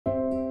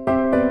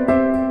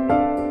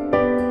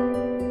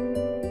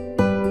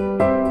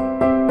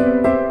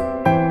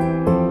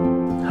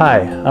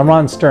Hi, I'm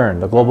Ron Stern,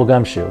 the Global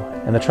Gumshoe,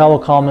 and the travel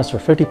columnist for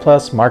 50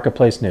 Plus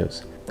Marketplace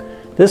News.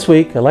 This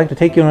week, I'd like to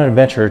take you on an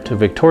adventure to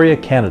Victoria,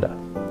 Canada.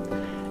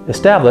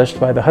 Established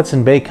by the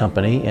Hudson Bay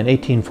Company in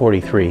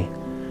 1843,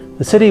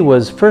 the city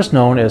was first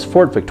known as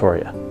Fort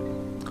Victoria.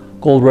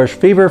 Gold rush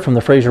fever from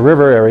the Fraser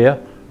River area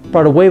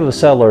brought a wave of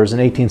settlers in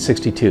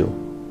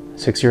 1862.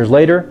 6 years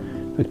later,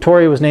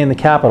 Victoria was named the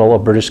capital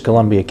of British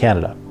Columbia,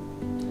 Canada.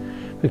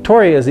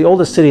 Victoria is the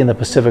oldest city in the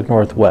Pacific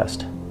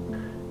Northwest.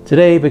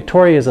 Today,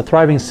 Victoria is a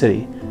thriving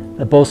city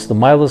that boasts the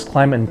mildest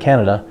climate in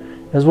Canada,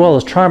 as well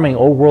as charming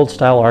old world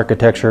style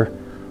architecture,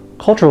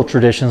 cultural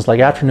traditions like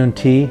afternoon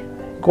tea,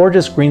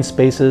 gorgeous green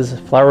spaces,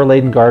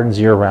 flower-laden gardens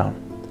year-round.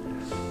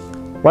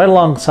 Right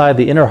alongside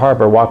the Inner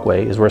Harbor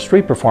Walkway is where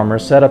street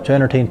performers set up to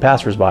entertain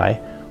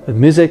passers-by with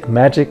music,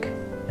 magic,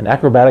 and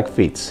acrobatic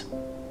feats.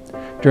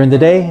 During the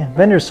day,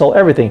 vendors sell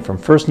everything from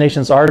First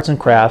Nations arts and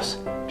crafts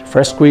to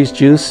fresh squeezed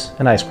juice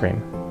and ice cream.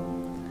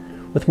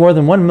 With more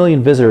than 1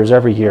 million visitors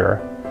every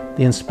year,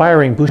 the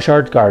inspiring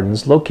Bouchard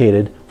Gardens,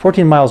 located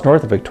 14 miles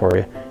north of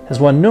Victoria, has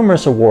won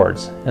numerous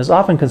awards and is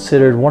often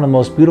considered one of the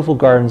most beautiful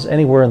gardens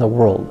anywhere in the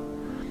world.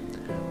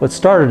 What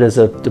started as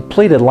a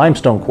depleted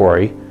limestone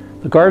quarry,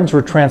 the gardens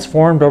were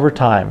transformed over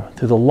time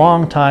through the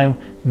long-time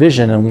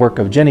vision and work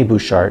of Jenny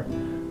Bouchard,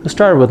 who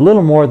started with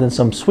little more than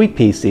some sweet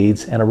pea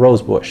seeds and a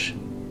rose bush.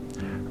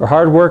 Her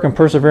hard work and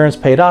perseverance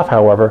paid off,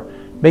 however,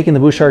 making the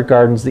Bouchard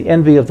Gardens the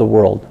envy of the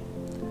world.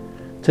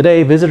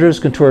 Today, visitors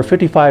can tour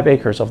 55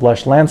 acres of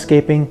lush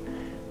landscaping,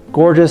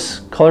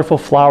 gorgeous, colorful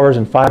flowers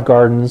in 5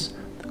 gardens,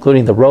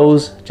 including the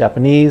rose,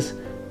 Japanese,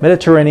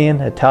 Mediterranean,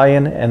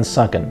 Italian, and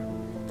sunken.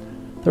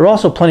 There are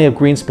also plenty of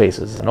green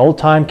spaces, an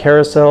old-time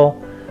carousel,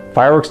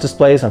 fireworks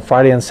displays on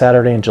Friday and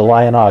Saturday in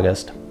July and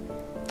August.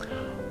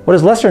 What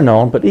is lesser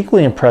known but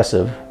equally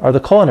impressive are the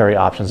culinary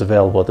options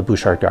available at the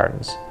Bouchard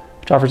Gardens,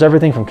 which offers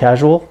everything from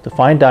casual to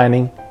fine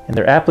dining in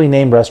their aptly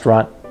named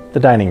restaurant, The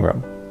Dining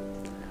Room.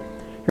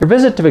 Your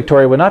visit to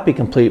Victoria would not be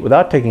complete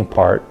without taking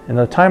part in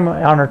the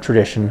time-honored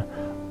tradition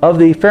of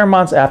the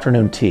Fairmont's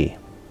Afternoon Tea.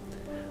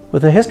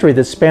 With a history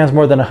that spans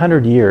more than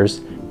 100 years,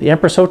 the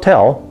Empress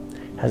Hotel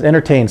has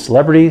entertained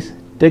celebrities,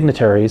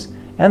 dignitaries,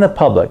 and the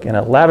public in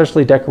a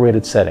lavishly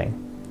decorated setting.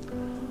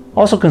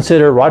 Also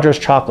consider Rogers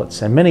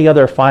Chocolates and many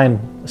other fine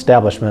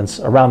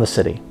establishments around the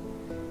city.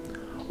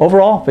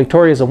 Overall,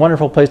 Victoria is a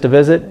wonderful place to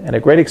visit and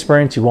a great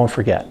experience you won't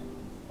forget.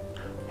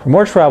 For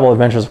more travel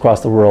adventures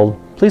across the world,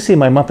 please see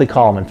my monthly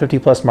column in 50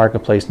 Plus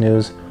Marketplace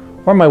News,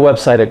 or my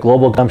website at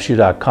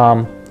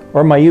globalgumshoe.com,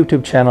 or my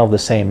YouTube channel of the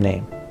same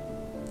name.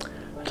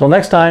 Until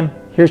next time,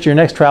 here's to your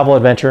next travel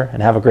adventure,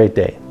 and have a great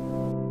day.